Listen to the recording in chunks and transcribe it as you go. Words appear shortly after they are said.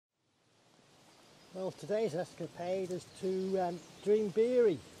Well, today's escapade is to Dreem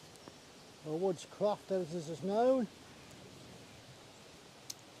Beary, or Woods Croft as it is known.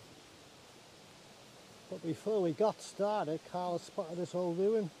 But before we got started, Carla spotted this old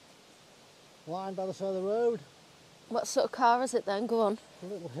ruin lying by the side of the road. What sort of car is it then? Go on. A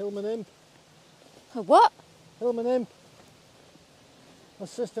little Hillman Imp. A what? Hillman Imp. My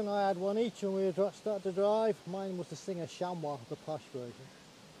sister and I had one each when we were starting to drive. Mine was the Singer Chamois, the posh version.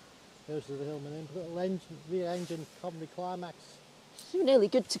 Here's the Hillman Imp, little engine, rear engine, Coventry Climax. You're nearly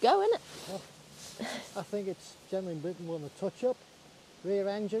good to go, isn't it? Well, I think it's generally written one a touch up. Rear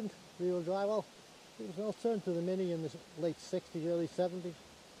engine, rear wheel drive. Well, it was an alternative to the Mini in the late 60s, early 70s.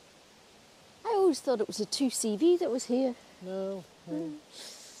 I always thought it was a 2CV that was here. No.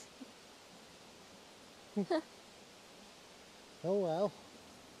 Oh well.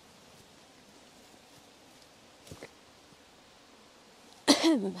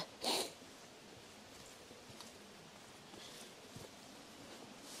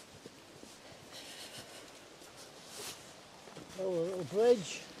 Oh, a little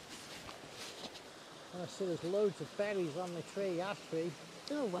bridge. I see there's loads of berries on the tree, ash tree.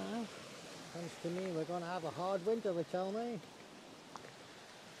 Oh wow. Tends to mean we're going to have a hard winter, they tell me.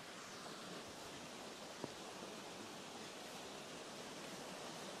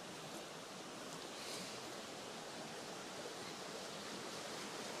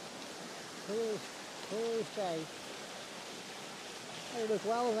 Who's Dave? Hey, look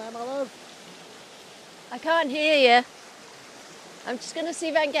well there, my love. I can't hear you. I'm just going to see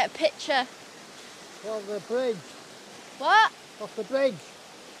if I can get a picture. Well, the bridge. What? Off the bridge.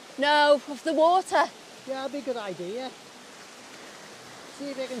 No, of the water. Yeah, that'd be a good idea. See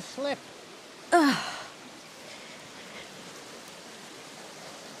if you can slip. Oh,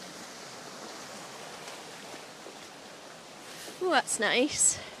 that's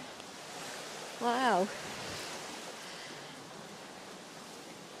nice. Wow.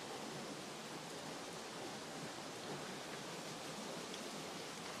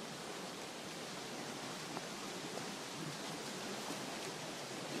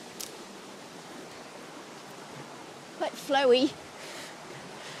 Quite flowy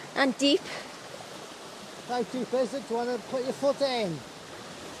and deep. How deep is it? Do you want to put your foot in?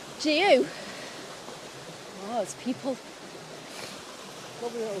 Do you? Oh, it's people.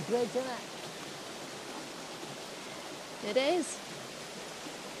 Lovely little bridge, isn't it? It is.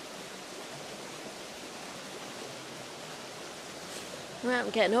 Right, I'm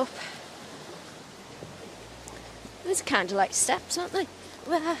getting up. These are kind of like steps, aren't they?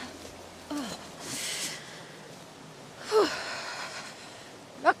 Oh.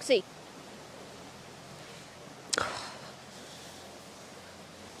 Roxy.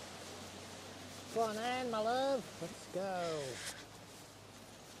 Go on in, my love. Let's go.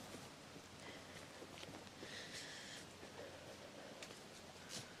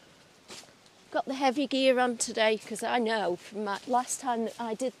 Got the heavy gear on today because I know from my last time that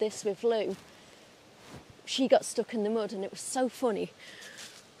I did this with Lou, she got stuck in the mud and it was so funny.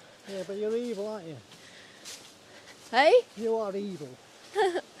 Yeah, but you're evil, aren't you? Hey? You are evil.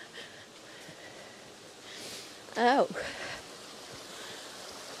 Oh.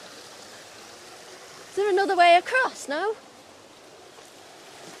 Is there another way across, no?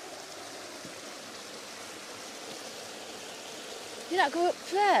 Did that go up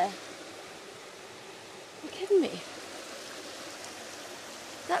there? Are you kidding me?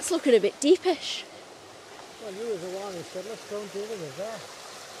 That's looking a bit deepish. Well, you was the one who said, let's go and do it in there.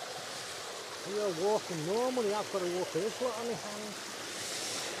 You're walking normally, I've got to walk with this lot on my hands.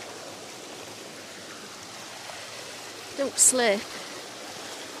 Don't slip.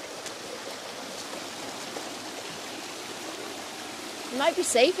 It might be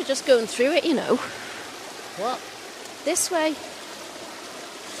safer just going through it, you know. What? This way.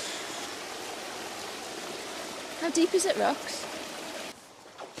 How deep is it, Rox?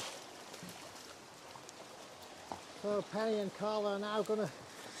 So Penny and Carla are now going to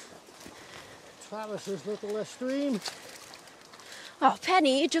traverse this little stream. Oh,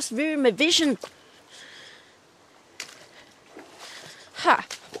 Penny, you just ruined my vision. Ha!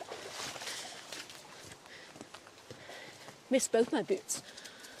 Missed both my boots.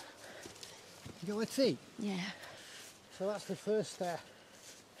 You got wet feet? Yeah. So that's the first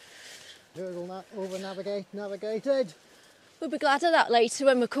hurdle navigated. We'll be glad of that later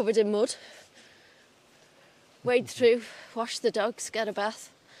when we're covered in mud. Wade through, wash the dogs, get a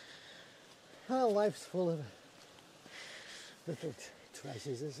bath. Well, life's full of little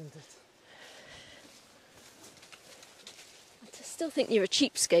treasures, isn't it? I still think you're a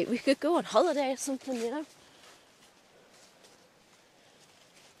cheapskate. We could go on holiday or something, you know.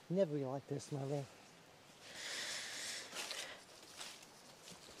 Never be like this, my love.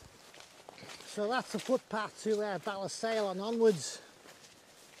 So that's the footpath to Ballysail and onwards.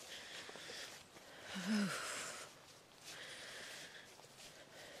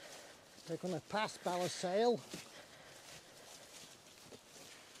 They're going to pass Ballysail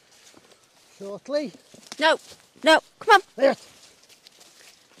shortly. No, no, come on. There.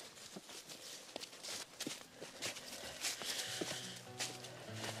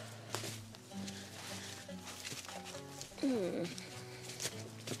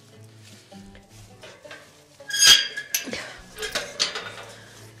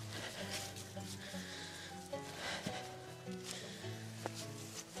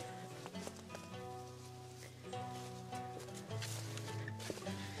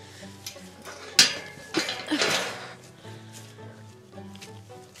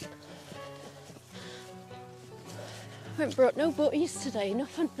 I haven't brought no butties today,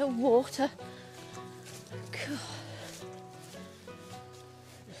 nothing, no water. God.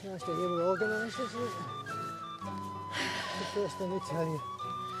 It's nice to hear we're organised, isn't it? The first thing they tell you.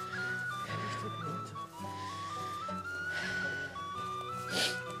 Just take water.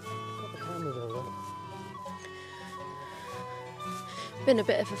 Got the cameras over. Been a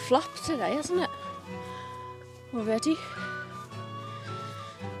bit of a flop today, hasn't it? Already.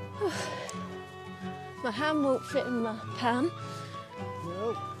 My hand won't fit in my pan.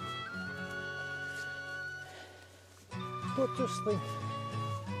 No. But just think,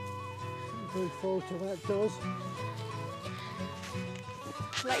 very forward to when it does.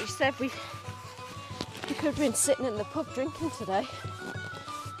 Like you said, we could have been sitting in the pub drinking today.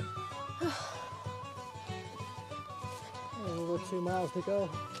 Another 2 miles to go.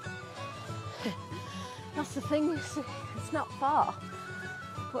 That's the thing, it's not far,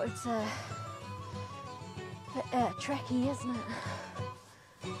 but it's a bit trecky, isn't it?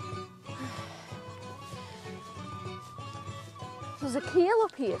 There's a keel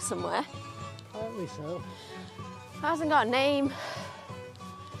up here somewhere. Apparently so. It hasn't got a name.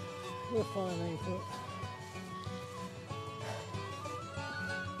 We'll find a name for it.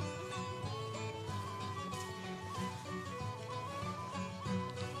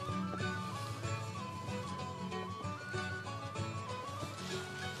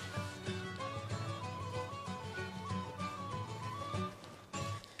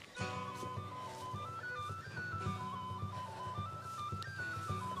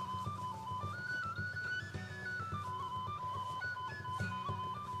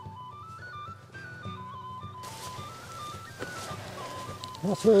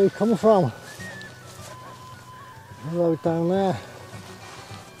 That's where we come from. The road down there.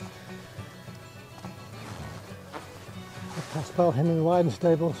 Past Pelham and Wyden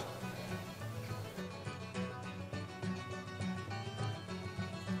stables.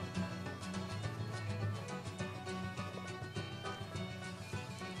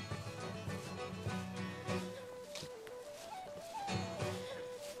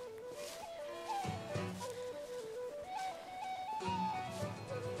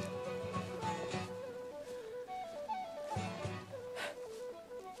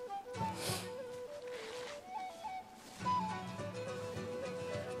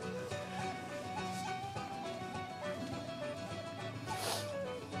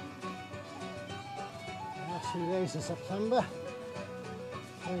 Last few days of September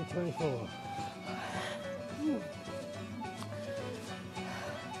 2024.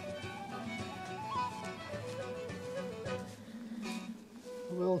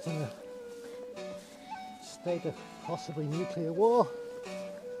 The world's in a state of possibly nuclear war.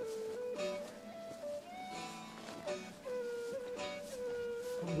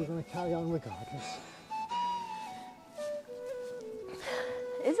 And we're going to carry on regardless.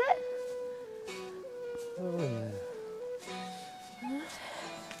 Is it? Oh yeah.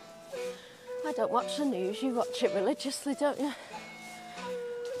 I don't watch the news, you watch it religiously, don't you?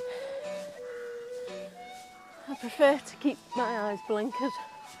 I prefer to keep my eyes blinkered.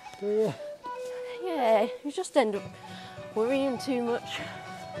 Do you? Yeah, you just end up worrying too much.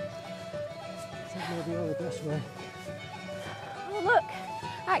 I think maybe you're the best way. Oh look,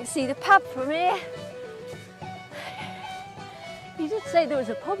 I can see the pub from here. You did say there was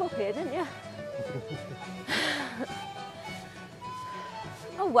a pub up here, didn't you?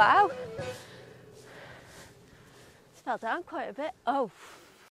 Oh wow. It's fell down quite a bit. Oh.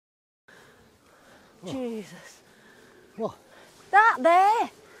 Jesus. What? That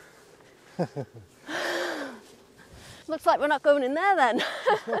there! Looks like we're not going in there then.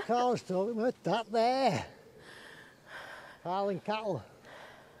 That's what Carla's talking about, that there. Harling cattle.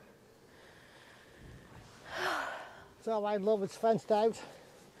 It's alright love, it's fenced out.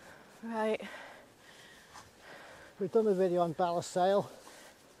 Right. We've done a video on Ballysail.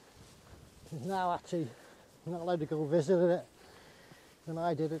 is now actually, you're not allowed to go visit it. When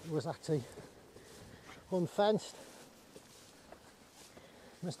I did it, it was actually unfenced.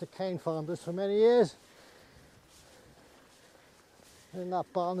 Mr. Kane farmed this for many years. In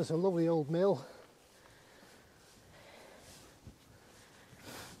that barn there's a lovely old mill.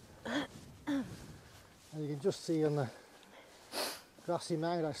 And you can just see on the grassy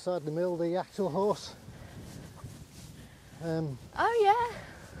mound outside the mill the actual horse. Oh yeah.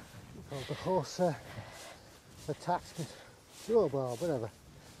 Called the horse attachment. Sure, bar, whatever.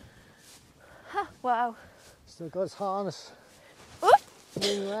 Huh, wow. Still got his harness. Oop.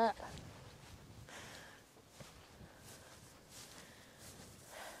 Ring there.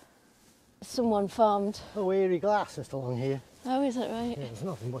 Someone farmed. Oh, Weary glass just along here. Oh, is it right? Yeah, there's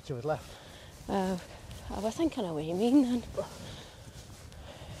nothing much of it left. Oh, I think I know what you mean then.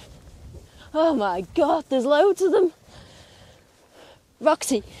 Oh my God, there's loads of them.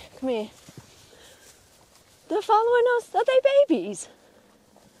 Roxy, come here. They're following us. Are they babies?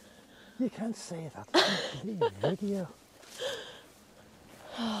 You can't say that. You video.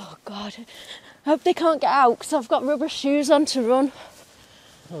 Oh God. I hope they can't get out because I've got rubber shoes on to run.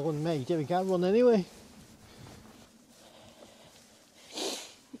 Well, it wouldn't make you can't run anyway.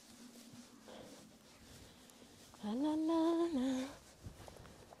 La, la, la, la.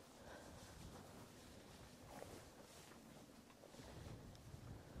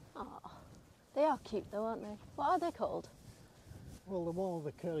 Oh, they are cute though, aren't they? What are they called? Well, the one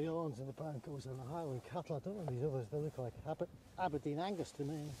with the curly horns in the back goes in the Highland cattle. I don't know these others. They look like Aberdeen Angus to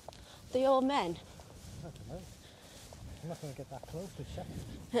me. They all men. I don't know. I'm not going to get that close to check.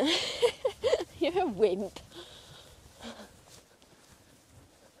 You're a wimp.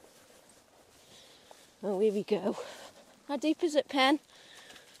 Oh, here we go. How deep is it, Pen?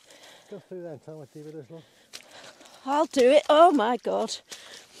 Go through there and tell me what deep it is, look. I'll do it. Oh my God.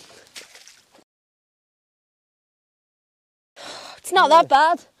 It's not that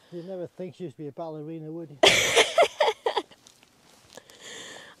bad. You'd never think she used to be a ballerina, would you?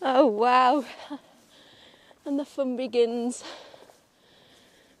 Oh wow. And the fun begins.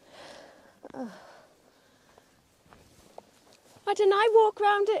 Why didn't I walk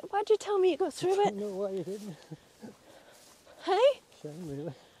round it? Why'd you tell me you got through it? No way you didn't. Hey? Shame,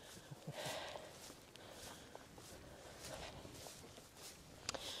 really.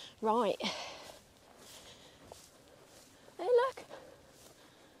 Right. Hey, look.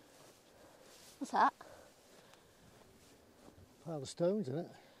 What's that? Pile of stones in it.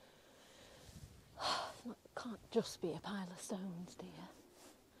 Can't just be a pile of stones, dear.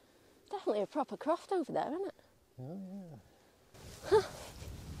 Definitely a proper croft over there, isn't it? Oh, yeah. Huh.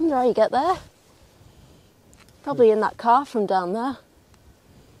 Wonder how you get there. Probably in that car from down there.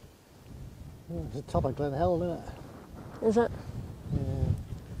 Oh, it's the top of Glen Helen, isn't it? Is it?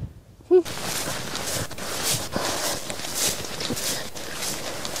 Yeah.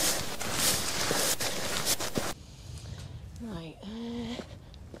 Right.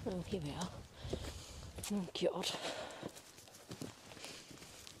 Oh, here we are. Oh, God.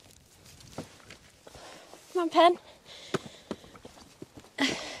 Come on, Pen.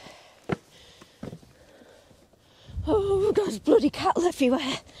 Oh, there's bloody cattle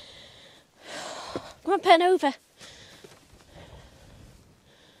everywhere. Come on, Pen, over.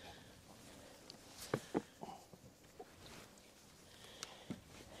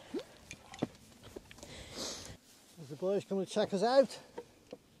 There's the boys coming to check us out.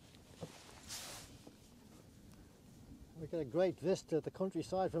 We get a great vista of the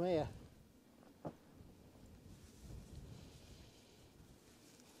countryside from here.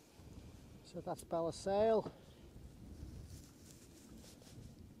 So that's Ballasale.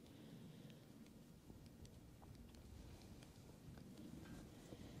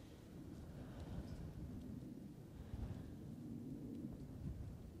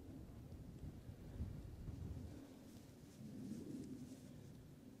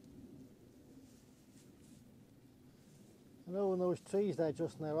 I know in those trees there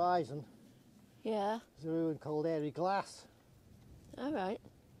just on the horizon, Yeah. there's a ruin called Airy Glass. All right.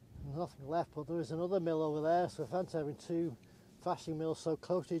 There's nothing left, but there is another mill over there, so I fancy having two thrashing mills so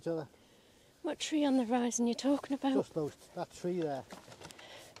close to each other. What tree on the horizon are you talking about? Just that tree there,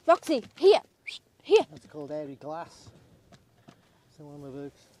 Roxy, here. Here. that's called Airy Glass. It's in one of my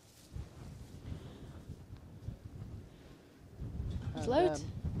books. There's And, loads.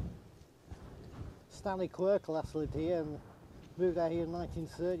 Stanley Quirkle last lived here and moved out here in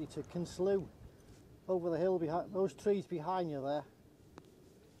 1930 to Kinslew, over the hill behind those trees behind you there.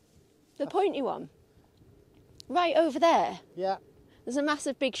 The pointy one. Right over there. Yeah, There's a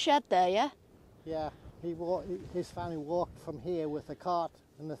massive big shed there, yeah? yeah. His family walked from here with a cart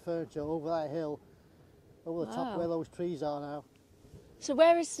and the furniture over that hill, over the top Wow. where those trees are now. So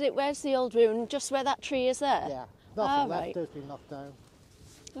where is it? Where's the old ruin? Just where that tree is there? Yeah, nothing left, right. it's been knocked down.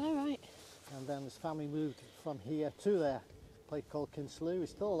 All right. And then this family moved from here to there. A place called Kinslew, he's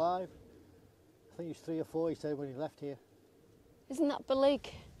still alive. I think he was 3 or 4, he said, when he left here. Isn't that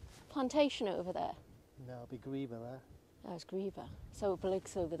Belig plantation over there? No, it'll be Greeba there. Oh, it's Greeba. So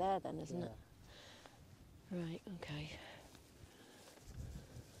Belig's over there then, isn't Yeah. it? Right, okay.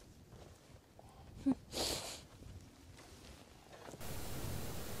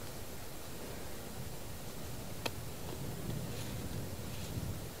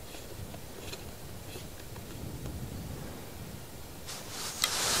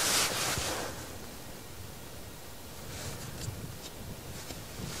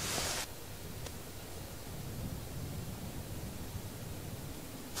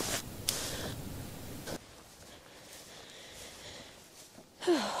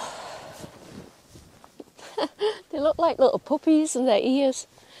 They look like little puppies and their ears.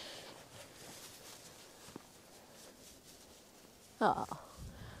 Oh,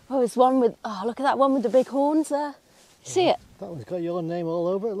 there's one with, oh, look at that one with the big horns there. See it? That one's got your name all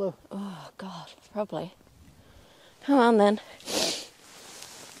over it, look. Oh, God, probably. Come on then.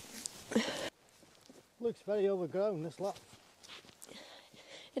 Looks very overgrown, this lot.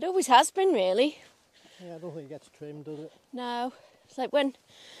 It always has been, really. Yeah, I don't think it gets trimmed, does it? No, it's like when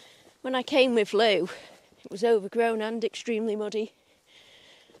I came with Lou, it was overgrown and extremely muddy.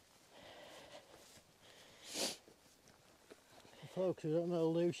 For folks who don't know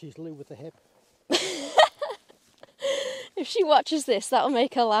Lou, she's Lou with the hip. If she watches this, that'll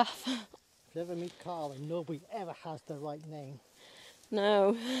make her laugh. If you ever meet Carla, nobody ever has the right name.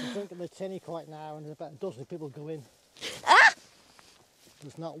 No. I'm drinking the tinny quite now and there's about a dozen people go in. Ah!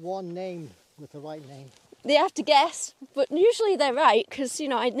 There's not one name with the right name. They have to guess, but usually they're right because, you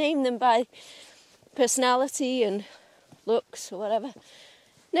know, I name them by personality and looks or whatever.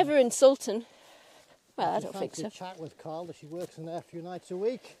 Never insulting. Well, I don't think so. Chat with Carla, she works in there a few nights a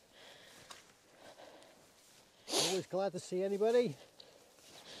week. Always glad to see anybody.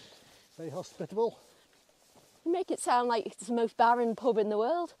 Very hospitable. You make it sound like it's the most barren pub in the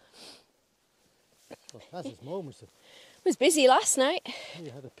world. Well, has its moments. It was busy last night.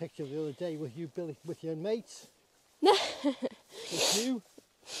 You had a picture the other day with you, Billy, with your mates. No. With you.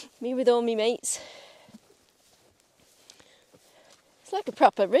 Me with all my mates. It's like a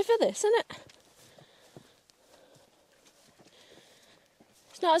proper river, this, isn't it?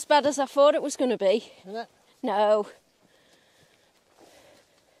 It's not as bad as I thought it was going to be. Isn't it? No.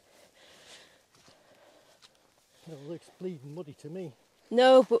 It looks bleeding muddy to me.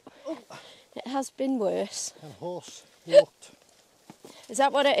 No, but it has been worse. And horse walked. Is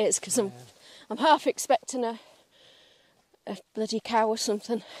that what it is? Because I'm half expecting a bloody cow or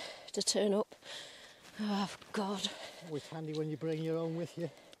something to turn up. Oh, God. Always handy when you bring your own with you.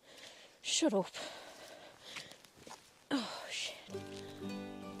 Shut up. Oh, shit.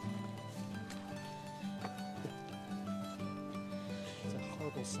 It's a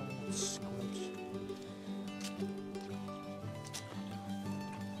horrible sound of squelch.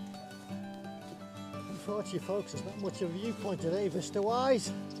 Unfortunately, folks, there's not much of a viewpoint today,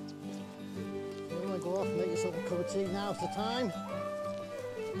 vista-wise. If you want to go off and make yourself a cup of tea, now's the time.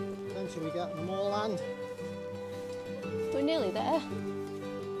 Eventually we get moorland. We're nearly there.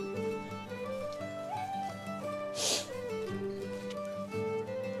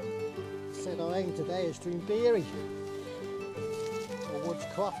 Said our aim today is Dreem Beary. Or Woods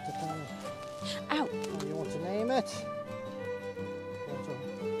Croft, depending Ow! on how you want to name it.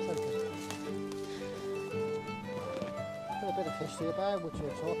 Got a bit of history about which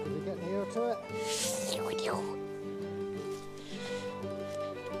we'll talk as we get nearer to it.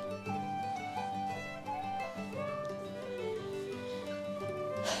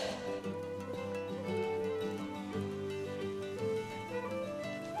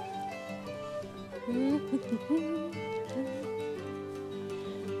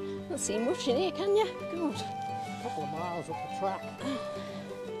 Not see much in here, can you? God. A couple of miles up the track.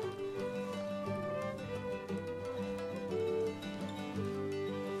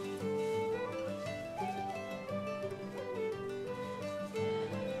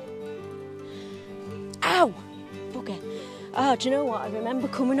 Ow! Bugger. Oh, do you know what? I remember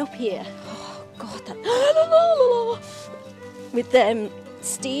coming up here. Oh, God, that... with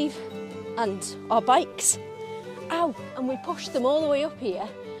Steve and our bikes. Ow! And we pushed them all the way up here.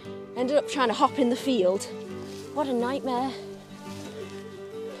 Ended up trying to hop in the field. What a nightmare.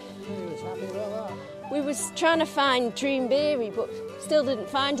 Who was happy about that? We was trying to find Dreem Beary, but still didn't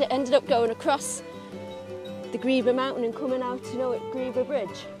find it. Ended up going across the Greeba mountain and coming out, you know, at Greeba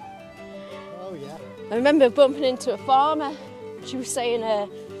Bridge. Oh yeah. I remember bumping into a farmer. She was saying,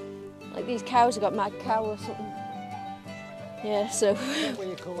 like these cows have got mad cow or something. Yeah, so. That way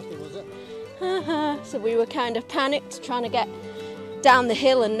you caught it, was it? So we were kind of panicked trying to get down the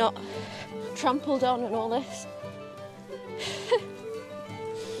hill and not trampled on and all this.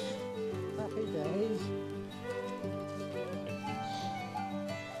 Happy days.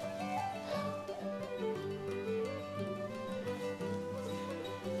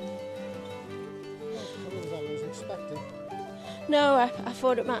 Not as cold as I was expecting. No, I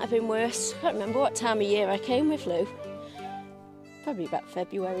thought it might have been worse. I can't remember what time of year I came with Lou. Probably about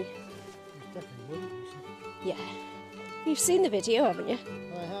February. It was definitely windy, wasn't it? Yeah. You've seen the video, haven't you?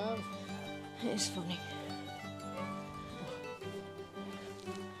 I have. It's funny.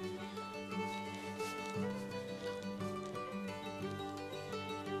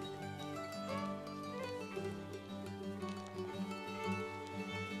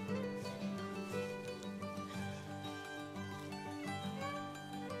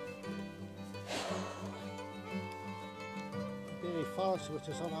 Beary Forest, which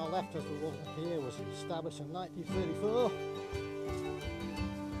is on our left as we walk up here, was established in 1934.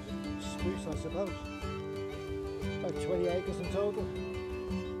 Spruce, I suppose. About 20 acres in total.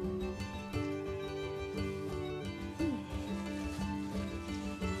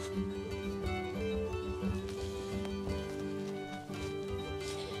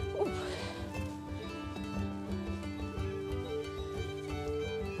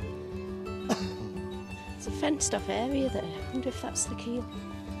 It's a fenced off area there. I wonder if that's the keel.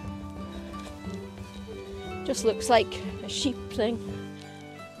 Just looks like a sheep thing.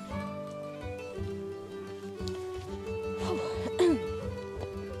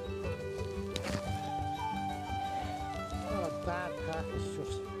 Not a bad path, it's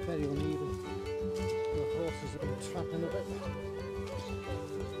just very uneven. The horses have been tramping a bit.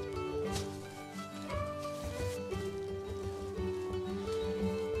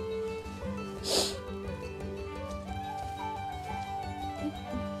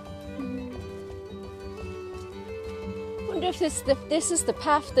 I wonder if this is the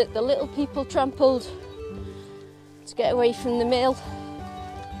path that the little people trampled to get away from the mill.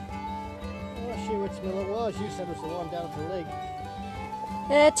 I'm not sure which mill it was. You said it was the one down at the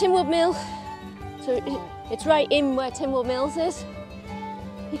lake. Tinwood Mill. So it's right in where Tinwood Mills is.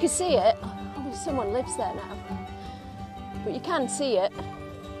 You can see it. Obviously someone lives there now. But you can see it.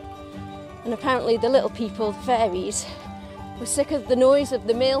 And apparently the little people, the fairies, were sick of the noise of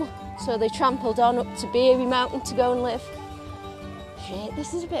the mill, so they trampled on up to Beary Mountain to go and live. Shit,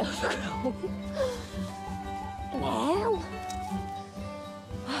 this is a bit overgrown. Well.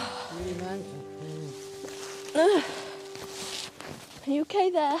 Beary Mountain. Are you okay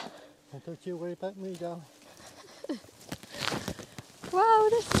there? Don't you worry about me, darling. Wow,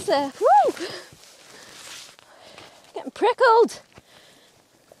 this is woo! Getting prickled.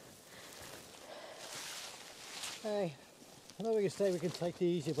 Hey, I know we can say we can take the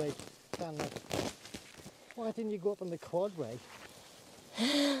easy way, can't we? Why didn't you go up on the quad way?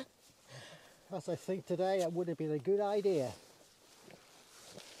 As I think today, it would have been a good idea.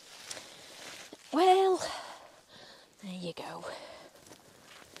 Well, there you go.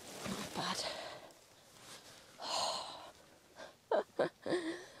 Not bad.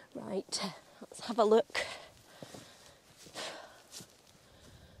 Right, let's have a look.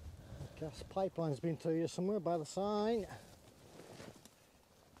 Gas pipeline's been through here somewhere by the sign.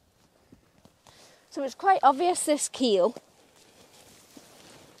 So it's quite obvious, this keel.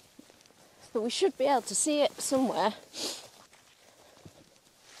 But we should be able to see it somewhere.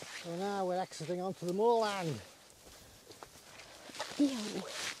 So now we're exiting onto the moorland. Ew.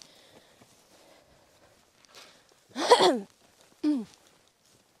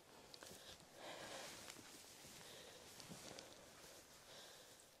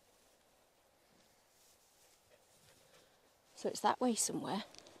 So it's that way somewhere.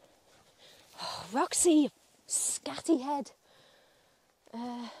 Oh, Roxy, you scatty head.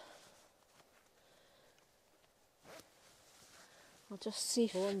 I'll just see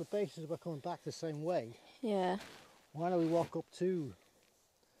if... Well, on the basis we're coming back the same way, Yeah. why don't we walk up to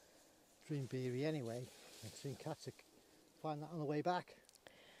Dreem Beary anyway and see Katsik, find that on the way back.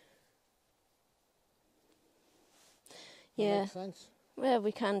 That Yeah. makes sense. Well,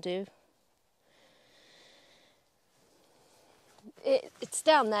 we can do. It's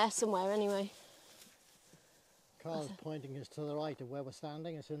down there somewhere anyway. Carla's pointing us to the right of where we're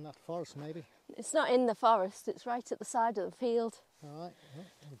standing. It's in that forest maybe. It's not in the forest, it's right at the side of the field. Alright, well,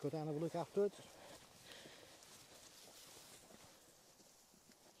 we'll go down and have a look afterwards.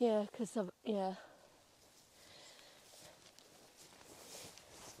 Yeah, because yeah.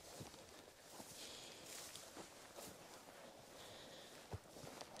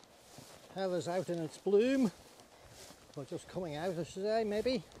 Heather's out in its bloom, or just coming out I should say,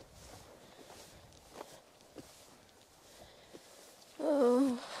 maybe.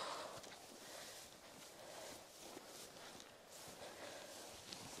 Oh.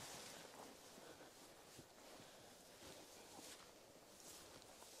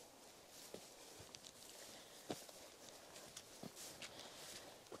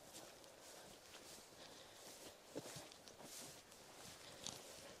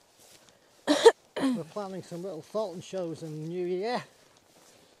 We're planning some little Tholtan shows in the new year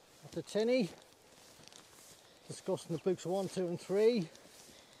at the Tinny, discussing the books 1, 2 and 3.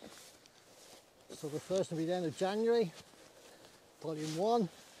 So the first will be the end of January, volume 1.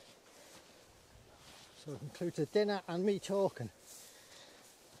 So it includes a dinner and me talking.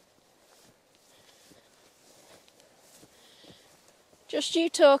 Just you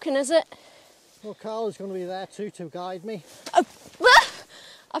talking, is it? Well, Carla's going to be there too to guide me. Oh,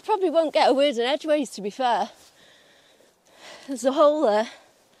 I probably won't get a word in edgeways, to be fair. There's a hole there.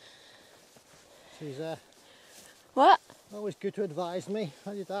 She's What? always good to advise me.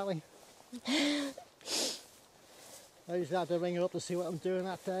 How you darling? I usually have to ring her up to see what I'm doing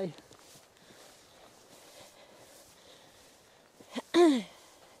that day.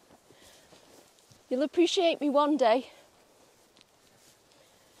 You'll appreciate me one day.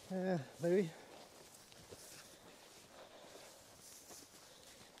 Yeah, maybe.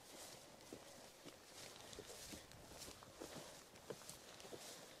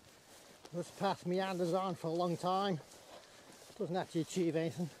 This path meanders on for a long time. Doesn't actually achieve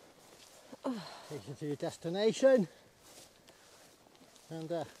anything. Takes you to your destination. And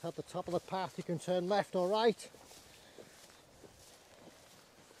at the top of the path you can turn left or right.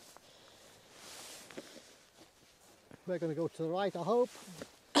 We're going to go to the right, I hope.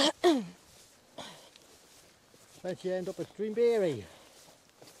 Eventually end up at Dreem Beary.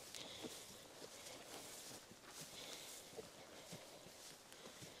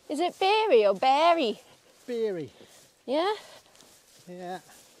 Is it Beary or Beary? Beary. Yeah? Yeah.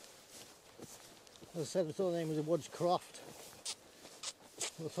 As I said, the other name was the Woods Croft.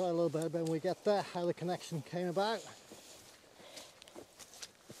 We'll talk a little bit about when we get there, how the connection came about.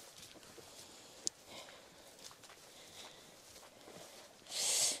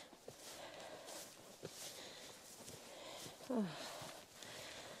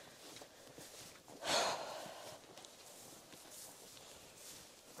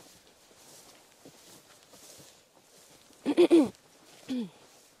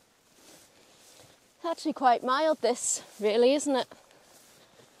 It's actually quite mild, this, really, isn't it?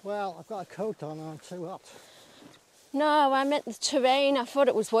 Well, I've got a coat on and I'm too hot. No, I meant the terrain. I thought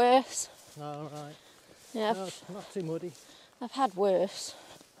it was worse. Oh, right. Yeah, No, it's not too muddy. I've had worse.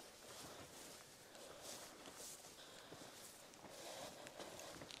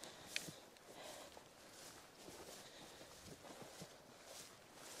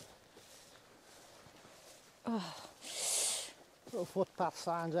 Little footpath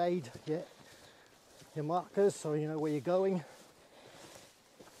signs aid your markers so you know where you're going.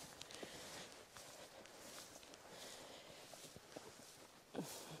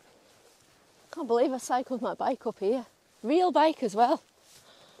 Can't believe I cycled my bike up here. Real bike as well.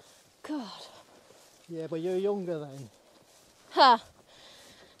 God. Yeah, but you're younger then. Ha!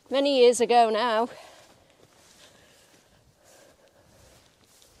 Many years ago now.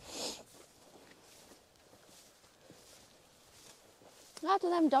 How do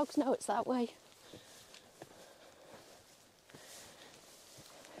them dogs know it's that way?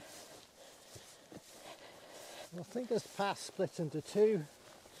 I think this path splits into two.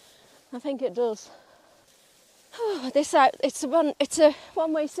 I think it does. This out, it's a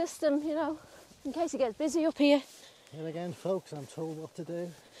one-way system, you know, in case it gets busy up here. And again, folks, I'm told what to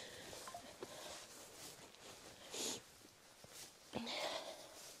do.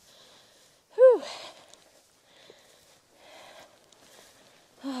 Whew.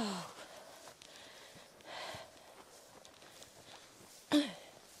 Oh. It's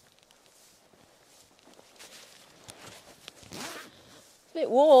a bit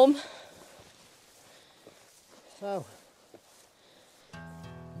warm. So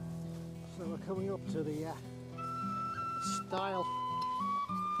we're coming up to the stile.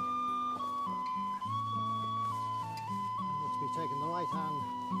 Looks to be taking the right hand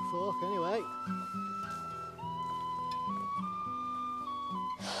fork anyway.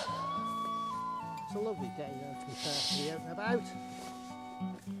 It's a lovely day though, to be fair, to be out and about.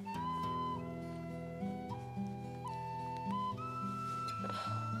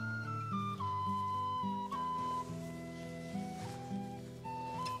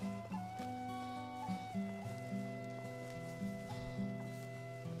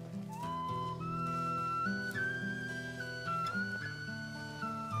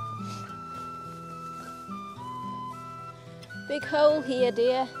 Big hole here,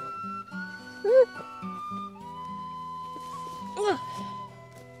 dear. Woo.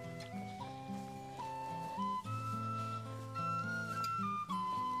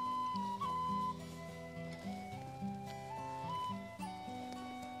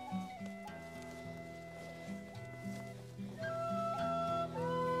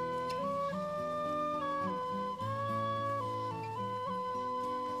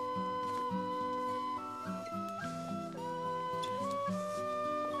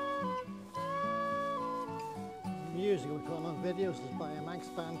 Music we put on videos is by a Manx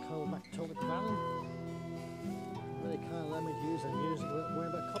band called Tholtans. Really kind of let me use their music without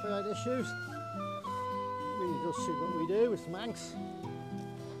worrying about copyright issues. Really does suit what we do, it's Manx.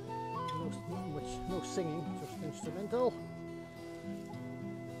 No singing, just instrumental.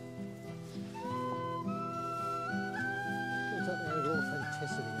 Gives that air of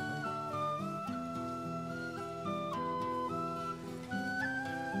authenticity, I think.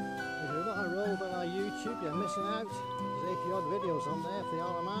 If you're not enrolled on our YouTube, you're missing out. There's 80 odd videos on there for the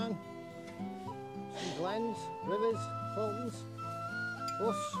Isle of Man. Some glens, rivers, Tholtans,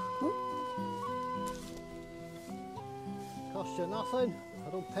 us. Cost you nothing, I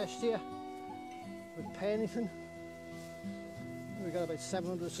don't pest you, don't pay anything. We've got about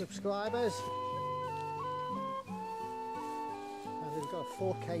 700 subscribers. And we've got a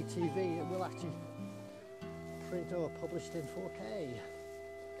 4K TV, it will actually print or published in 4K.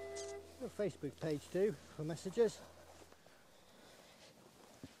 We've got a Facebook page too, for messages.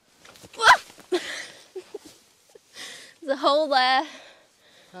 There's a hole there.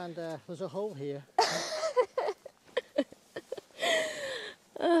 And there's a hole here.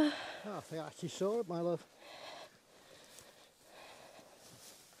 Oh, I think I actually saw it, my love.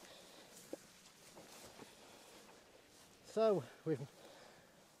 So,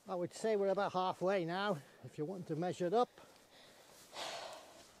 I would say we're about halfway now, if you want to measure it up.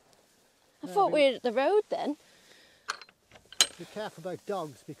 I thought we were at the road then. Be careful about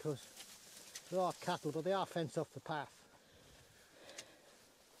dogs because there are cattle, but they are fenced off the path.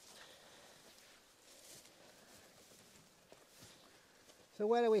 So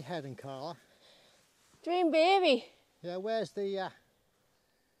where are we heading, Carla? Dreem Beary. Yeah, where's the...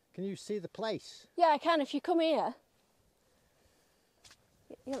 can you see the place? Yeah, I can if you come here.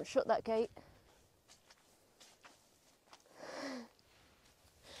 You don't shut that gate.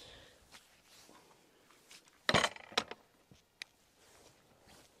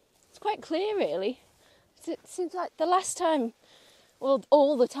 It's quite clear, really. It seems like the last time, well,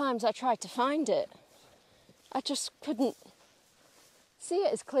 all the times I tried to find it, I just couldn't see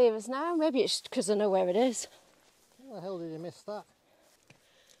it as clear as now. Maybe it's because I know where it is. How the hell did you miss that?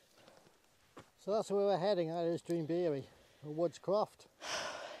 So that's where we're heading. That is Dreem Beary, or Woods Croft.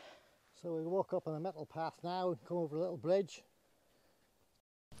 So we walk up on the metal path now and come over a little bridge.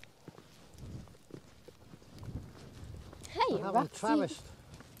 Hey, having traversed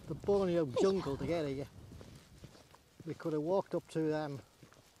the Borneo jungle to get here, we could have walked up to I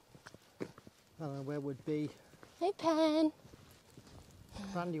don't know where it would be. Hey, Pen.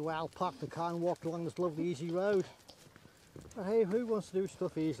 Brandywell, parked the car and walked along this lovely easy road. But hey, who wants to do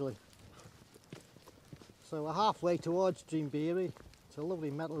stuff easily? So we're halfway towards Dreem Beary. It's a lovely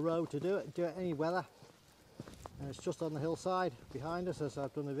metal road to do it any weather. And it's just on the hillside behind us, as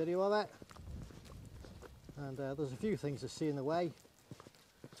I've done a video of it. And there's a few things to see in the way.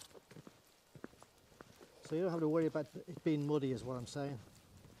 So you don't have to worry about it being muddy, is what I'm saying.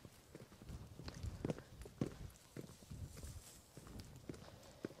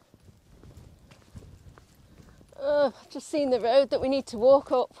 I've just seen the road that we need to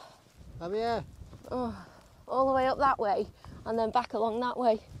walk up. Have you? Oh, all the way up that way and then back along that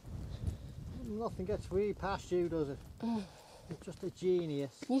way. Nothing gets really past you, does it? You're just a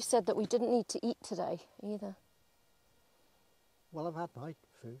genius. You said that we didn't need to eat today either. Well, I've had my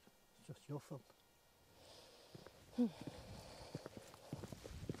food. It's just your fault. You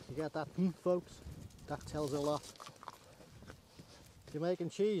get that, folks? That tells a lot. You're making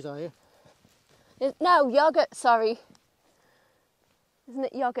cheese, are you? No, yoghurt, sorry. Isn't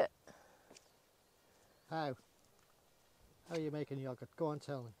it yoghurt? How? How are you making yoghurt? Go on,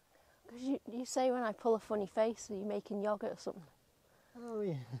 tell me. Because you say when I pull a funny face, are you making yoghurt or something? Oh,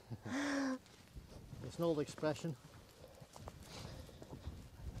 yeah. It's an old expression.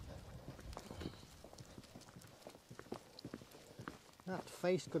 That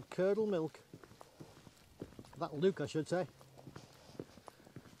face could curdle milk. That Luke, I should say.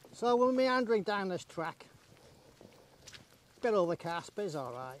 So we're meandering down this track. Bit overcast, but it's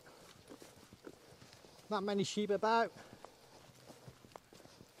alright. Not many sheep about.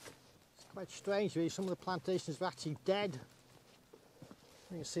 It's quite strange really, some of the plantations are actually dead.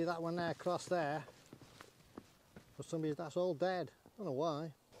 You can see that one there across there. For some reason that's all dead. I don't know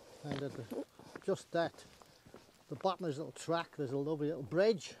why. And just that, the bottom of this little track, there's a lovely little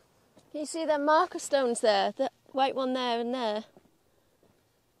bridge. Can you see them marker stones there? The white one there and there.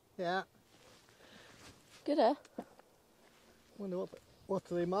 Yeah. Good, eh? Wonder what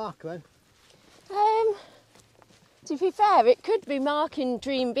do they mark then? To be fair, it could be marking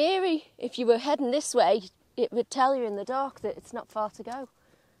Dreem Beary. If you were heading this way, it would tell you in the dark that it's not far to go.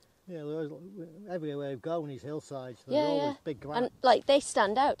 Yeah, everywhere we go on these hillsides, there's always big granite. And like they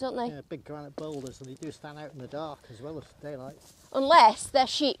stand out, don't they? Yeah, big granite boulders, and they do stand out in the dark as well as daylight. Unless they're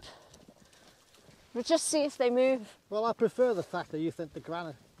sheep. We'll just see if they move. Well, I prefer the fact that you think the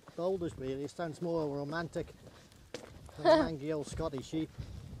granite boulders really. It sounds more romantic than the mangy old Scottish sheep.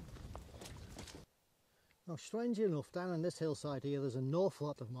 Now, strangely enough, down on this hillside here, there's an awful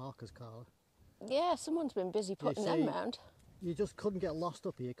lot of markers, Carla. Yeah, someone's been busy putting them round. You just couldn't get lost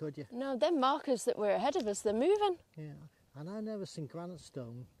up here, could you? No, them markers that were ahead of us, they're moving. Yeah, and I've never seen granite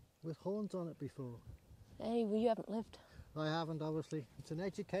stone with horns on it before. Hey, well, you haven't lived. I haven't, obviously. It's an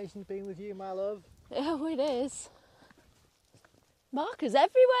education being with you, my love. Oh, it is. Markers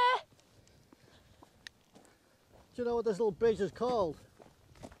everywhere. Do you know what this little bridge is called?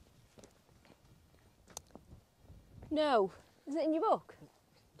 No. Is it in your book?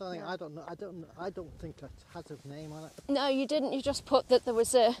 I don't know. I don't think it has a name on it. No, you didn't. You just put that there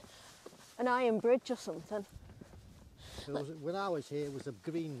was an iron bridge or something. When I was here, it was a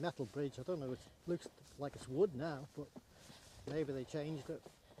green metal bridge. I don't know. It looks like it's wood now, but maybe they changed it.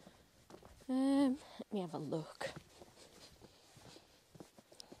 Let me have a look.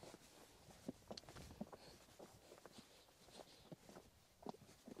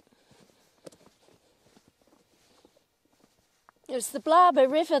 It's the Blabber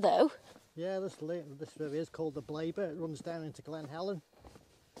River, though. Yeah, this river is called the Blaber. It runs down into Glen Helen.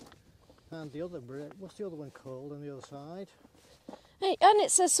 And the other, what's the other one called on the other side? Hey, and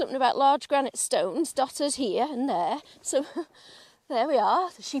it says something about large granite stones dotted here and there. So there we are,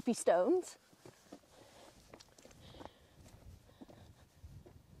 the sheepy stones.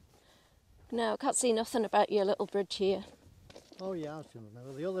 No, I can't see nothing about your little bridge here. Oh yeah, I was going to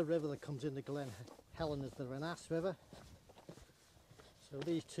remember. The other river that comes into Glen Helen is the Renass River. So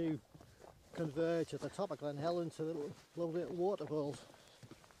these two converge at the top of Glen Helen to little lovely little waterfalls.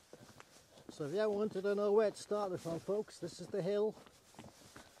 So if you ever wanted to know where to start from, folks, this is the hill.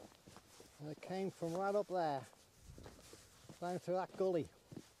 And it came from right up there, down through that gully.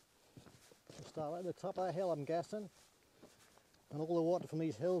 So start right at the top of the hill, I'm guessing. And all the water from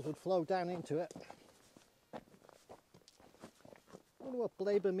these hills would flow down into it. I wonder what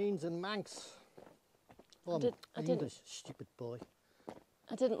Blaber means in Manx. Oh, English, stupid boy.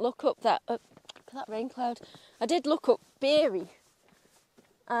 I didn't look up that rain cloud. I did look up Beary,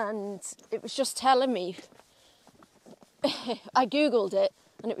 and it was just telling me. I googled it,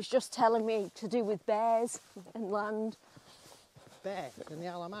 and it was just telling me to do with bears and land. Bears in the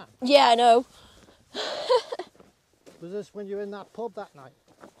Isle of Man? Yeah, I know. Was this when you were in that pub that night?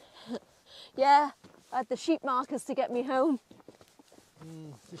 Yeah, I had the sheep markers to get me home.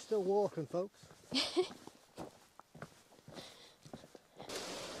 You're still walking, folks.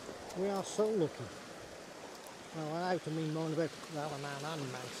 We are so lucky. Well, I out to me moan about the Isle of Man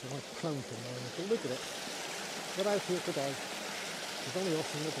and Manx and my clone to moan, but look at it. We're out here today. There's only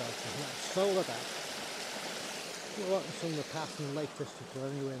us in the dark, there's not a soul about. We're out in some of the past in the Lake District or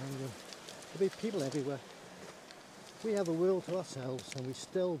anywhere in England. There'll be people everywhere. We have a world to ourselves and we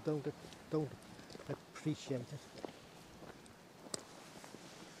still don't appreciate it.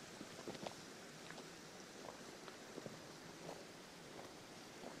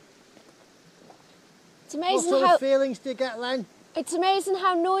 It's amazing what sort of feelings do you get then? It's amazing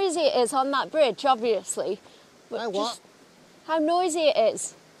how noisy it is on that bridge, obviously. But what? How noisy it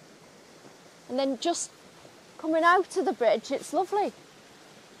is. And then just coming out of the bridge, it's lovely.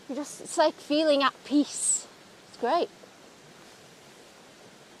 It's like feeling at peace. It's great.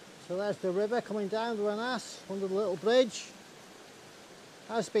 So there's the river coming down the Renass under the little bridge.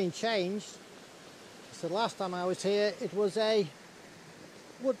 Has been changed. So last time I was here, it was a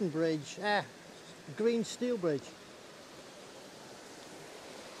wooden bridge, a green steel bridge.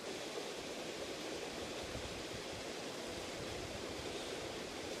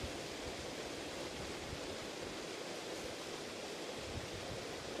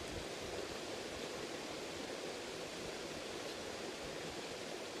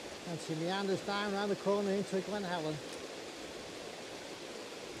 And she meanders down around the corner into Glen Helen.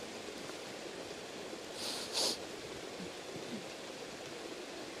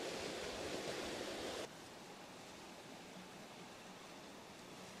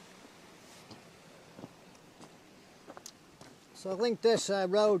 So I think this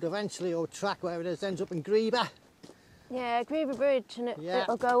road eventually, or track, wherever it is, ends up in Greeba. Yeah, Greeba Bridge, and Yeah.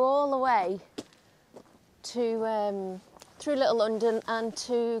 it'll go all the way to through Little London and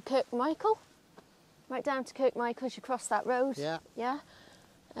to Kirkmichael. Right down to Kirkmichael as you cross that road. Yeah. Yeah.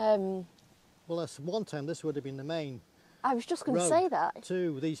 Well, that's one time this would have been the main I was just going to road say that.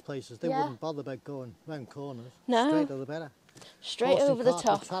 to these places. They Yeah. wouldn't bother about going round corners. No. Straight to the better. Straight Horse and over the cart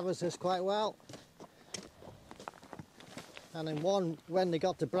top. would traverse this quite well. And then when they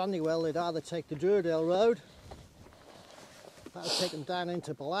got to Brandywell, they'd either take the Druidale Road, that would take them down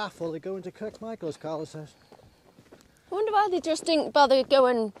into Ballaugh, or they go into Kirkmichael, as Carla says. I wonder why they just didn't bother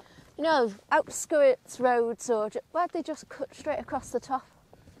going, you know, outskirts roads, or why'd they just cut straight across the top?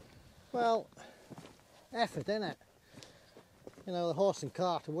 Well, effort, innit? You know, the horse and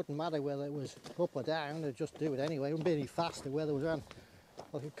cart, it wouldn't matter whether it was up or down, they'd just do it anyway. It wouldn't be any faster whether it was around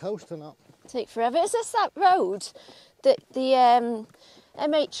like a coast or not. Take forever. Is this that road that the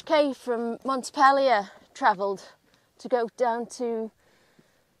MHK from Montpellier travelled to go down to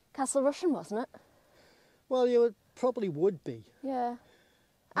Castle Rushen, wasn't it? Well, you probably would be. Yeah.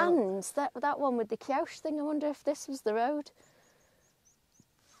 Well, And that one with the Keush thing, I wonder if this was the road.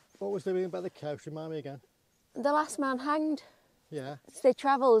 What was the meaning about the couch? Remind me again. The last man hanged. Yeah. They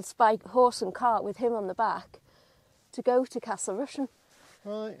travelled by horse and cart with him on the back to go to Castle Rushen.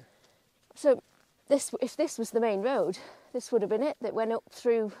 Right. So if this was the main road, this would have been it, that went up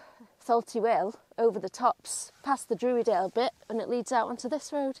through Tholtans, over the tops, past the Druidale bit, and it leads out onto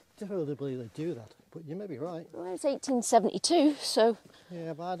this road. Difficult to believe they do that, but you may be right. Well, it was 1872, so...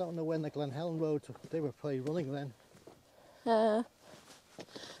 Yeah, but I don't know when the Glen Helen roads, they were probably running then.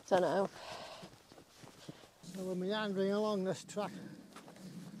 Don't know. So we're meandering along this track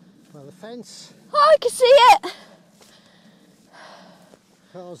by the fence. Oh, I can see it!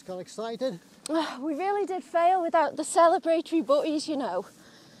 Carl's got excited. We really did fail without the celebratory butties, you know.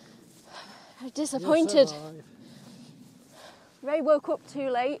 I'm disappointed. Yes, alive. Ray woke up too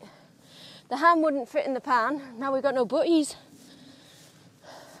late. The ham wouldn't fit in the pan. Now we've got no butties.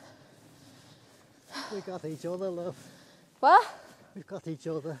 We got each other, love. What? We've got each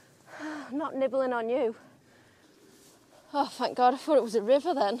other. I'm not nibbling on you. Oh, thank God, I thought it was a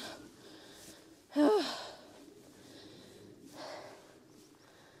river then.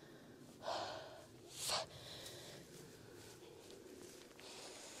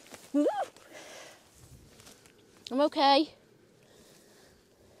 I'm okay.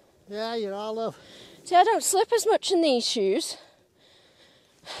 Yeah, you are, love. See, I don't slip as much in these shoes.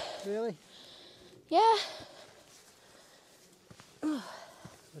 Really? Yeah.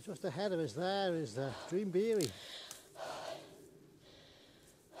 Just ahead of us there is the Dreem Beary.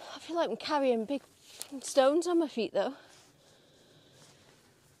 I feel like I'm carrying big stones on my feet though.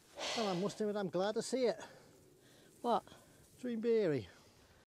 Well, I must admit I'm glad to see it. What? Dreem Beary.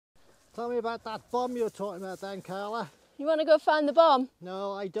 Tell me about that bomb you were talking about then, Carla. You want to go find the bomb?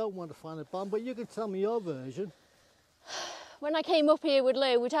 No, I don't want to find a bomb, but you can tell me your version. When I came up here with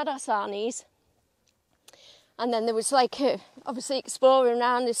Lou, we'd had our sarnies. And then there was like, obviously exploring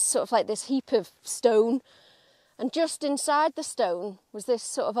around this sort of like this heap of stone. And just inside the stone was this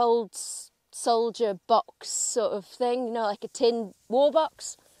sort of old soldier box sort of thing, you know, like a tin war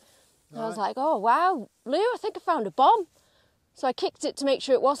box. And I was like, oh wow, Lou, I think I found a bomb. So I kicked it to make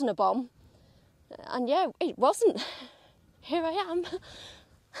sure it wasn't a bomb. And yeah, it wasn't. Here I am.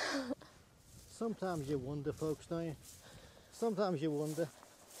 Sometimes you wonder, folks, don't you? Sometimes you wonder.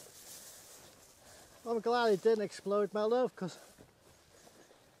 I'm glad it didn't explode, my love, because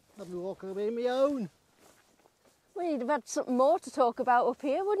I'd be walking away on my own. Well, you'd have had something more to talk about up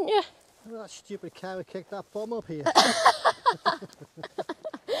here, wouldn't you? Well, that stupid cow who kicked that bomb up here.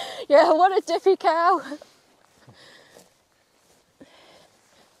 Yeah, what a diffy cow.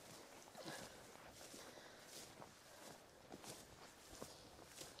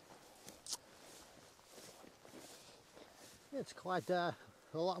 It's quite a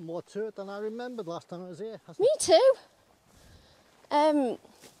lot more to it than I remembered last time I was here. Me too.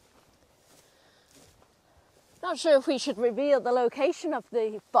 Not sure if we should reveal the location of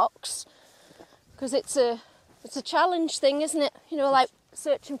the box, because it's a challenge thing, isn't it? You know, like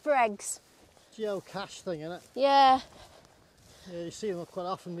searching for eggs. Geocache thing, innit? Yeah. Yeah, you see them quite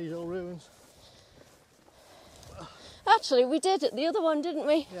often, these old ruins. Actually, we did at the other one, didn't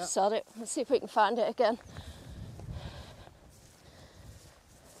we? Yeah. Sod it. Let's see if we can find it again.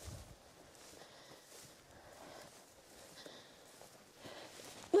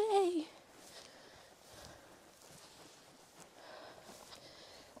 Way.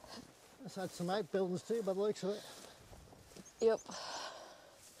 It's had some outbuildings too, by the looks of it. Yep.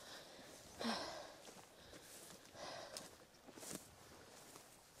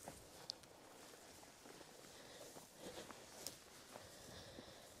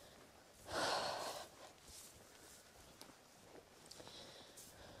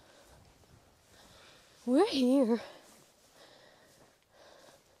 We're here.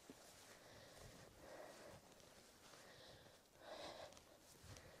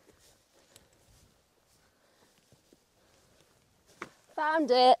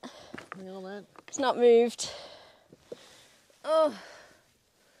 Found it. Hang on then. It's not moved. Oh.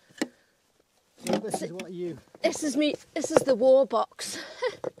 So this is what you... This is me. This is the war box.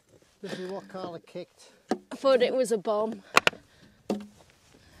 This is what Carla kicked. I thought it was a bomb.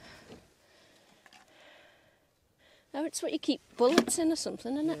 Oh, it's what you keep bullets in or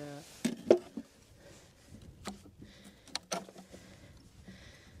something, isn't it? Yeah.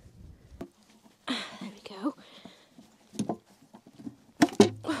 There we go.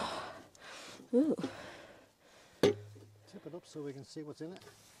 Ooh. Tip it up so we can see what's in it.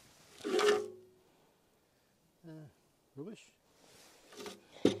 Rubbish.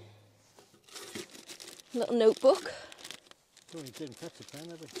 Little notebook. Oh, you didn't touch the pen,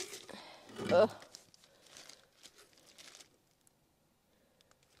 have we? Oh.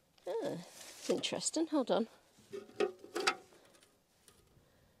 Ah, it's interesting. Hold on.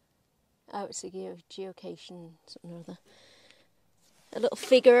 Oh, it's a geocaching something or other. A little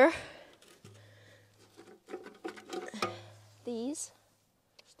figure. These.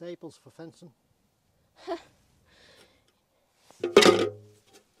 Staples for fencing.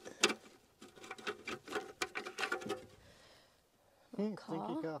 Stinky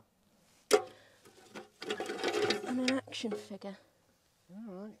car. And an action figure.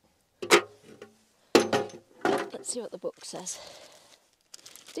 Alright. Let's see what the book says.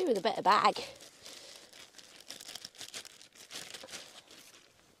 Do with a better bag.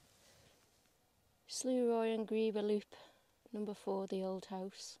 Slew and Greeba Loop, number 4, the old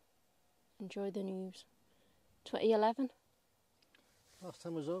house. Enjoy the news. 2011. Last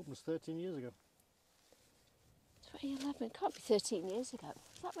time it was open was 13 years ago. 2011, it can't be 13 years ago.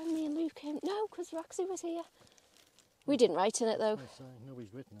 Is that when me and Luke came? No, because Roxy was here. We didn't write in it though. I say,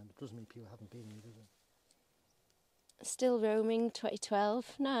 nobody's written it, but it doesn't mean people haven't been here, does it? Still roaming,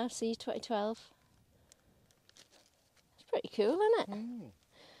 2012. No, see, 2012. It's pretty cool, isn't it?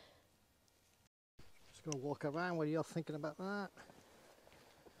 Just going to walk around while you're thinking about that.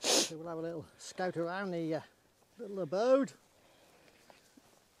 So we'll have a little scout around the little abode.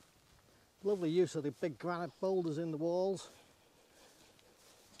 Lovely use of the big granite boulders in the walls.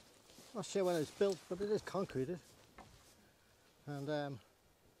 Not sure when it's built, but it is concreted. And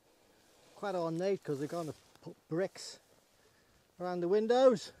quite ornate because they're going to put bricks around the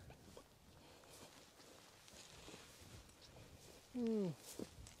windows. Yeah,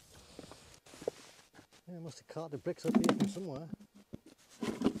 must have carted the bricks up here from somewhere.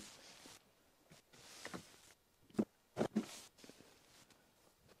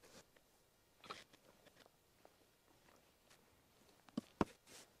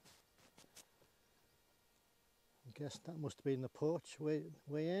 I guess that must have been the porch way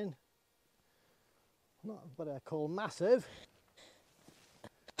in. Not what I call massive.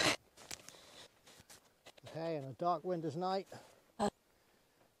 Hey, on a dark winter's night,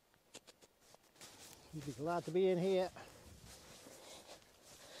 you'd be glad to be in here.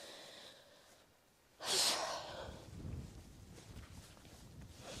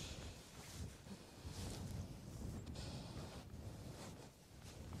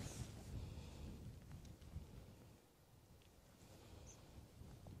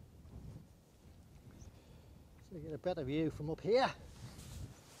 So you get a better view from up here.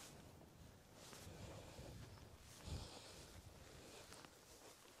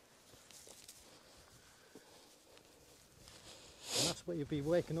 And that's what you'd be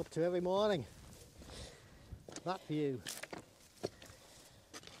waking up to every morning. That view.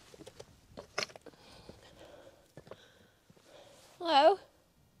 Hello.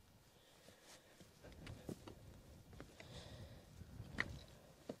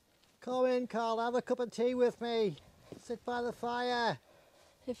 Come in, Carla, have a cup of tea with me. Sit by the fire.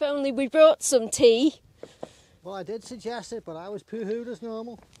 If only we brought some tea. Well, I did suggest it, but I was poo-hooed as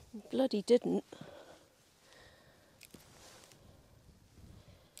normal. Bloody didn't.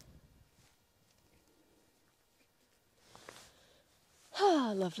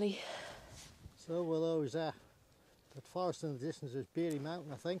 Ah, lovely. So will those, that forest in the distance is Beary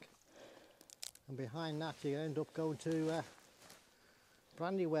Mountain, I think. And behind that you end up going to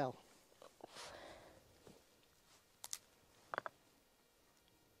Brandywell.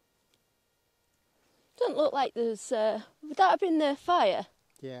 Doesn't look like there's, would that have been the fire?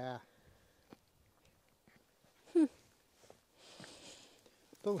 Yeah.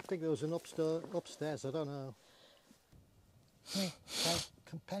 Don't think there was an upstairs, I don't know. Hey,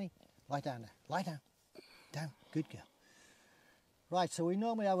 come Penny, lie down there, lie down. Down, good girl. Right, so we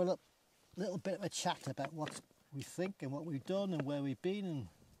normally have a little bit of a chat about what we think and what we've done and where we've been and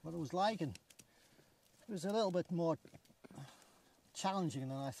what it was like, and it was a little bit more challenging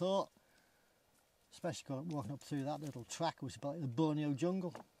than I thought, especially walking up through that little track, which was about the Borneo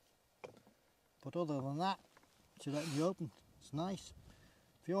jungle. But other than that, it's out in the open. It's nice.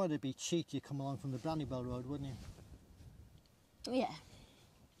 If you wanted to be cheap, you'd come along from the Brandywell Road, wouldn't you? Yeah.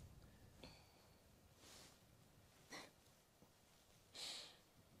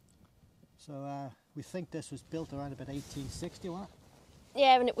 So we think this was built around about 1860, wasn't it?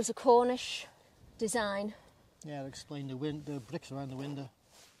 Yeah, and it was a Cornish design. Yeah, to explain the bricks around the window.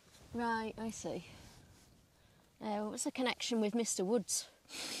 Right, I see. What's the connection with Mr. Woods?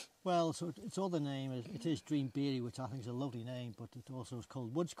 Well, so its other name it is Dreem Beary, which I think is a lovely name, but it also is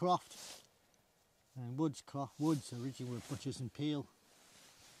called Woods Croft. And Woods originally were butchers in Peel,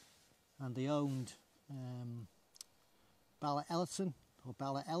 and they owned Bala Ellison or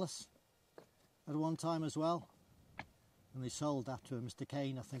Bala Ellis at one time as well, and they sold that to Mr.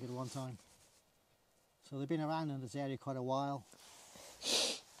 Kane, I think, at one time. So they've been around in this area quite a while.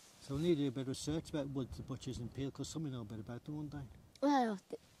 So we need to do a bit of research about Woods the butchers in Peel, because some know a bit about them, won't they? Well,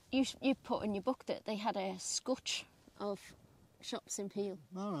 you put in your book that they had a scotch of shops in Peel.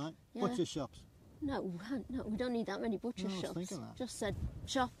 All right, Yeah. butcher shops. No, we don't need that many butcher No, I was shops. thinking that. Just said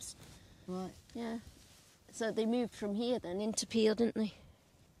shops. Right. Yeah. So they moved from here then into Peel, didn't they?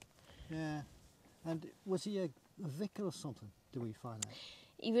 Yeah. And was he a vicar or something, do we find out?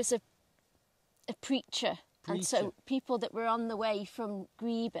 He was a preacher. And so people that were on the way from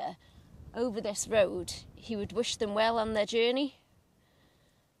Greeba over this road, he would wish them well on their journey.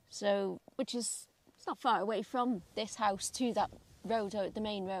 So, it's not far away from this house to that road, the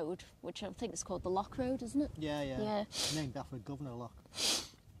main road, which I think is called the Lock Road, isn't it? Yeah, yeah. Yeah. Named after Governor Lock.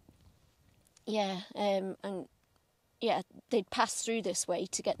 Yeah, and yeah, they'd pass through this way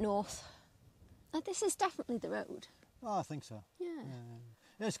to get north. This is definitely the road. Oh, I think so. Yeah.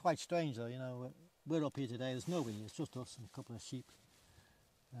 It's quite strange though, you know, we're up here today, there's nobody, it's just us and a couple of sheep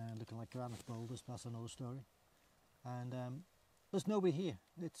looking like granite boulders, that's another story. And there's nobody here,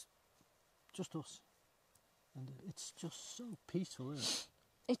 it's just us. And it's just so peaceful, isn't it?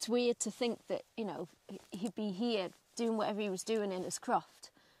 It's weird to think that, you know, he'd be here doing whatever he was doing in his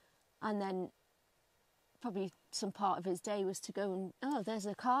croft, and then probably some part of his day was to go and, oh, there's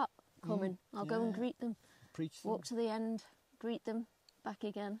a cart coming, I'll go and greet them. Preach Walk to the end, greet them, back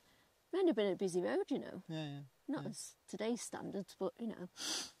again. Might have been a busy road, you know. Yeah, yeah. Not as today's standards, but, you know.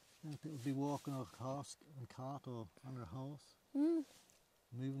 Yeah, people would be walking on a cart or on a horse,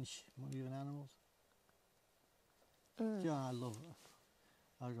 moving animals. Yeah,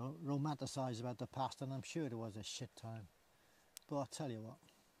 I romanticise about the past, and I'm sure there was a shit time. But I'll tell you what,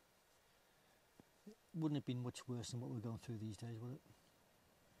 wouldn't it have been much worse than what we're going through these days, would it?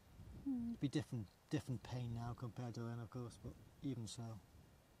 It'd be different pain now compared to then, of course, but even so.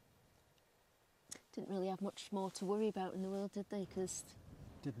 Didn't really have much more to worry about in the world, did they? Because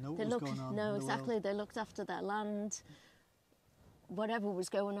didn't know what was going on. No, in exactly. the world. They looked after their land. Whatever was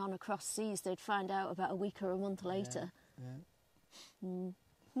going on across seas, they'd find out about a week or a month later. Yeah.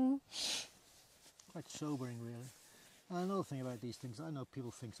 Quite sobering, really. And another thing about these things, I know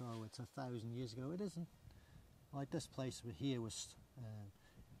people think, oh, it's 1,000 years ago. It isn't. Like this place here was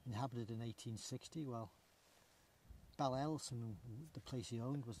inhabited in 1860. Well, Ballelson, the place he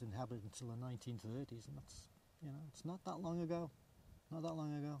owned, was inhabited until the 1930s, and that's, you know, it's not that long ago. Not that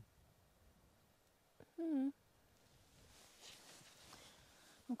long ago.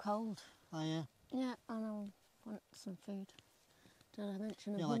 I'm cold. Oh yeah. Yeah, and I want some food. Did I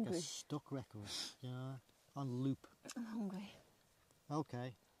mention I'm yeah, hungry? like a stuck record, you know, on loop. I'm hungry.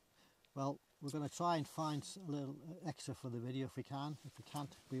 Okay. Well, we're going to try and find a little extra for the video if we can. If we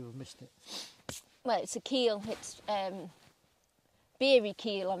can't, we will have missed it. Well, it's a keel. It's Beary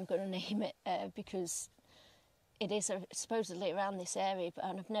keel, I'm going to name it, because it is supposedly around this area,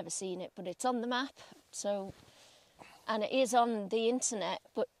 and I've never seen it, but it's on the map. So, and it is on the internet,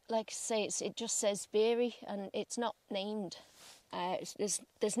 but like I say, it just says Beary, and it's not named.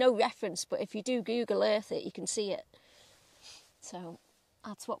 There's no reference, but if you do Google Earth it, you can see it. So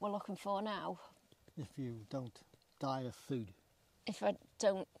that's what we're looking for now. If you don't die of food. If I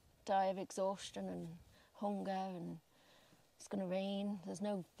don't die of exhaustion and hunger, and it's going to rain, there's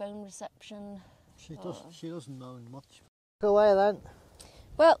no phone reception. She doesn't know much. Go away then.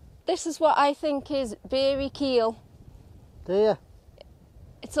 Well, this is what I think is Beary keel. Do you?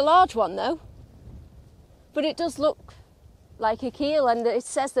 It's a large one though, but it does look like a keel, and it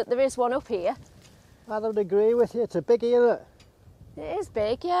says that there is one up here. I don't agree with you, it's a biggie, isn't it? It is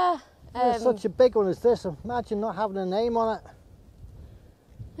big, yeah. It's such a big one as this, imagine not having a name on it.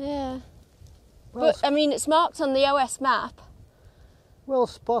 Yeah. Well, But, I mean, it's marked on the OS map. well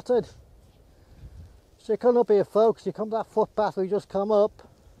spotted. So you come up here, folks, you come that footpath we just come up.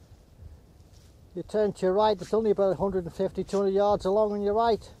 You turn to your right, it's only about 150, 200 yards along on your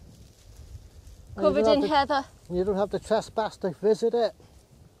right. And Covered in heather. And you don't have to trespass to visit it.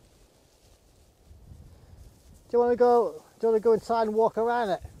 Do you want to go inside and walk around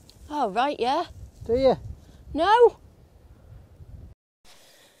it? Oh, right, yeah. Do you? No.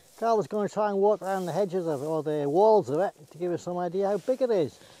 Carla's going to try and walk around the hedges of it, or the walls of it, to give us some idea how big it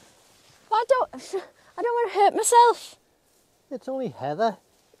is. I don't want to hurt myself. It's only heather.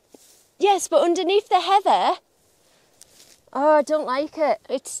 Yes, but underneath the heather, oh, I don't like it.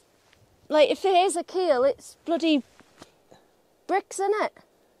 It's like, if there's a keel, it's bloody bricks, innit?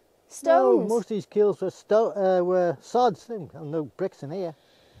 Stones. No, most of these keels were sods. And no bricks in here.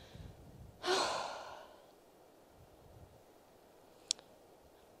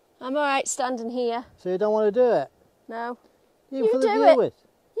 I'm all right standing here. So you don't want to do it? No. Even You for the do view it. with?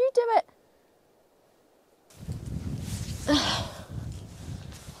 You do it.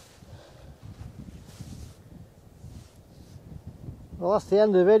 Well, that's the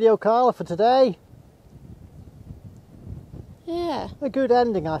end of the video, Carla, for today. Yeah. A good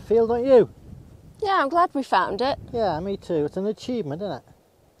ending, I feel, don't you? Yeah, I'm glad we found it. Yeah, me too. It's an achievement, isn't it?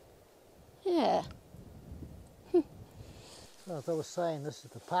 Yeah. So as I was saying, this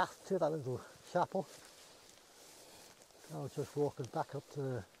is the path to that little chapel. I was just walking back up to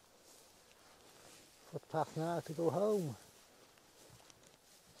the footpath now to go home.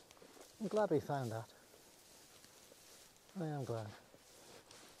 I'm glad we found that. I am glad.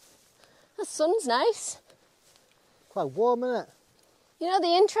 The sun's nice. Quite warm, isn't it? You know,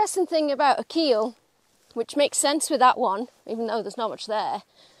 the interesting thing about a keel, which makes sense with that one, even though there's not much there,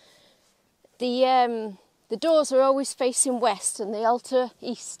 the doors are always facing west and the altar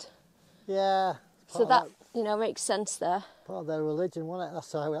east. Yeah. So that, you know, makes sense there. Part of their religion, wasn't it?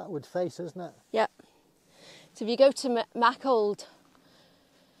 That's how that would face, isn't it? Yeah. So if you go to Machold,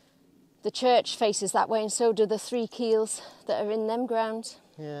 the church faces that way, and so do the 3 keels that are in them grounds.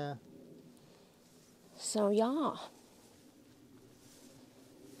 Yeah. So, yeah.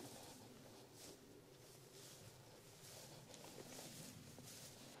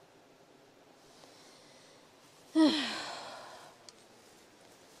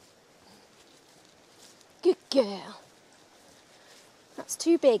 Good girl. That's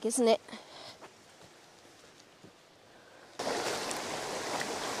too big, isn't it?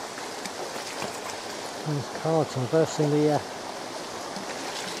 There's Carla traversing the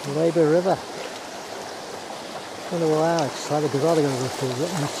Labour River. I don't know how excited because I'm going to go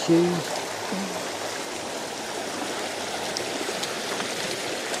for shoes.